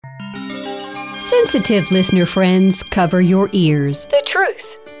Sensitive listener friends, cover your ears. The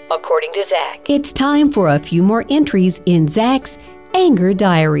truth, according to Zack. It's time for a few more entries in Zack's Anger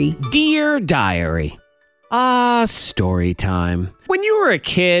Diary. Dear Diary. Story time. When you were a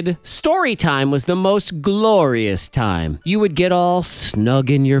kid, story time was the most glorious time. You would get all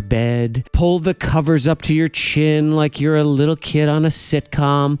snug in your bed, pull the covers up to your chin like you're a little kid on a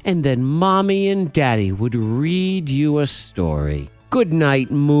sitcom, and then Mommy and Daddy would read you a story. Good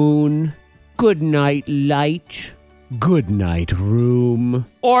night, moon. Good night, light. Good night, room.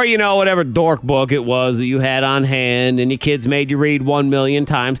 Or, whatever dork book it was that you had on hand and your kids made you read 1,000,000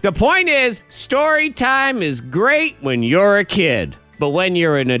 times. The point is, story time is great when you're a kid. But when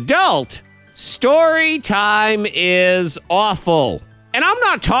you're an adult, story time is awful. And I'm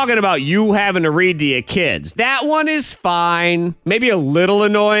not talking about you having to read to your kids. That one is fine. Maybe a little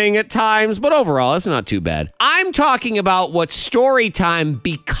annoying at times, but overall, it's not too bad. I'm talking about what story time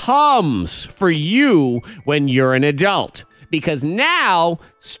becomes for you when you're an adult. Because now,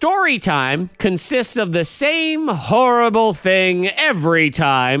 story time consists of the same horrible thing every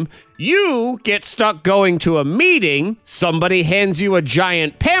time. You get stuck going to a meeting, somebody hands you a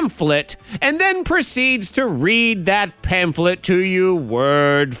giant pamphlet, and then proceeds to read that pamphlet to you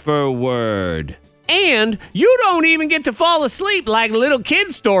word for word. And you don't even get to fall asleep like little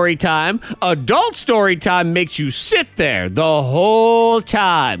kid story time. Adult story time makes you sit there the whole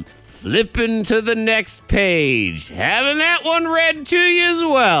time, flipping to the next page, having that one read to you as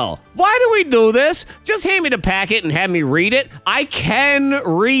well. Why do we do this? Just hand me the packet and have me read it. I can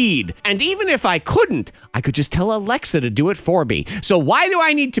read. And even if I couldn't, I could just tell Alexa to do it for me. So why do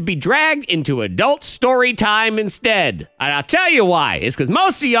I need to be dragged into adult story time instead? And I'll tell you why. It's because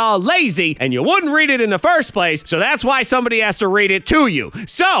most of y'all are lazy and you wouldn't read it in the first place, so that's why somebody has to read it to you.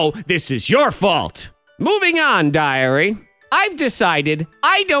 So this is your fault. Moving on, diary. I've decided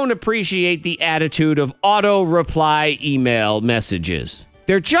I don't appreciate the attitude of auto-reply email messages.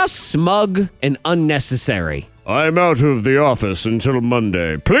 They're just smug and unnecessary. I'm out of the office until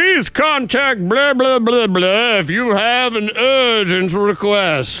Monday. Please contact blah, blah, blah, blah if you have an urgent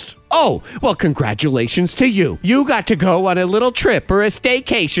request. Oh, well, congratulations to you. You got to go on a little trip or a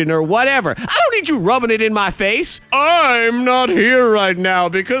staycation or whatever. I don't need you rubbing it in my face. I'm not here right now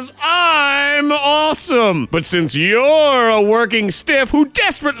because I'm awesome. But since you're a working stiff who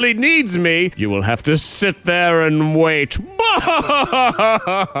desperately needs me, you will have to sit there and wait.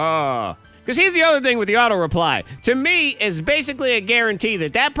 Because here's the other thing with the auto-reply. To me, it's basically a guarantee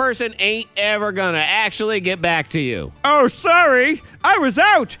that that person ain't ever gonna actually get back to you. Oh, sorry. I was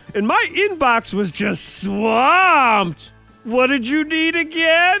out, and my inbox was just swamped. What did you need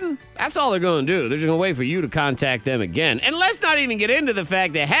again? That's all they're gonna do. They're just gonna wait for you to contact them again. And let's not even get into the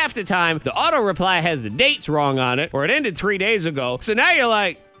fact that half the time, the auto-reply has the dates wrong on it, or it ended 3 days ago. So now you're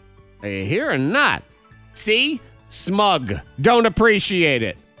like, are you here or not? See? Smug. Don't appreciate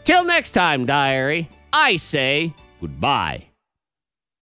it. Till next time, diary, I say goodbye.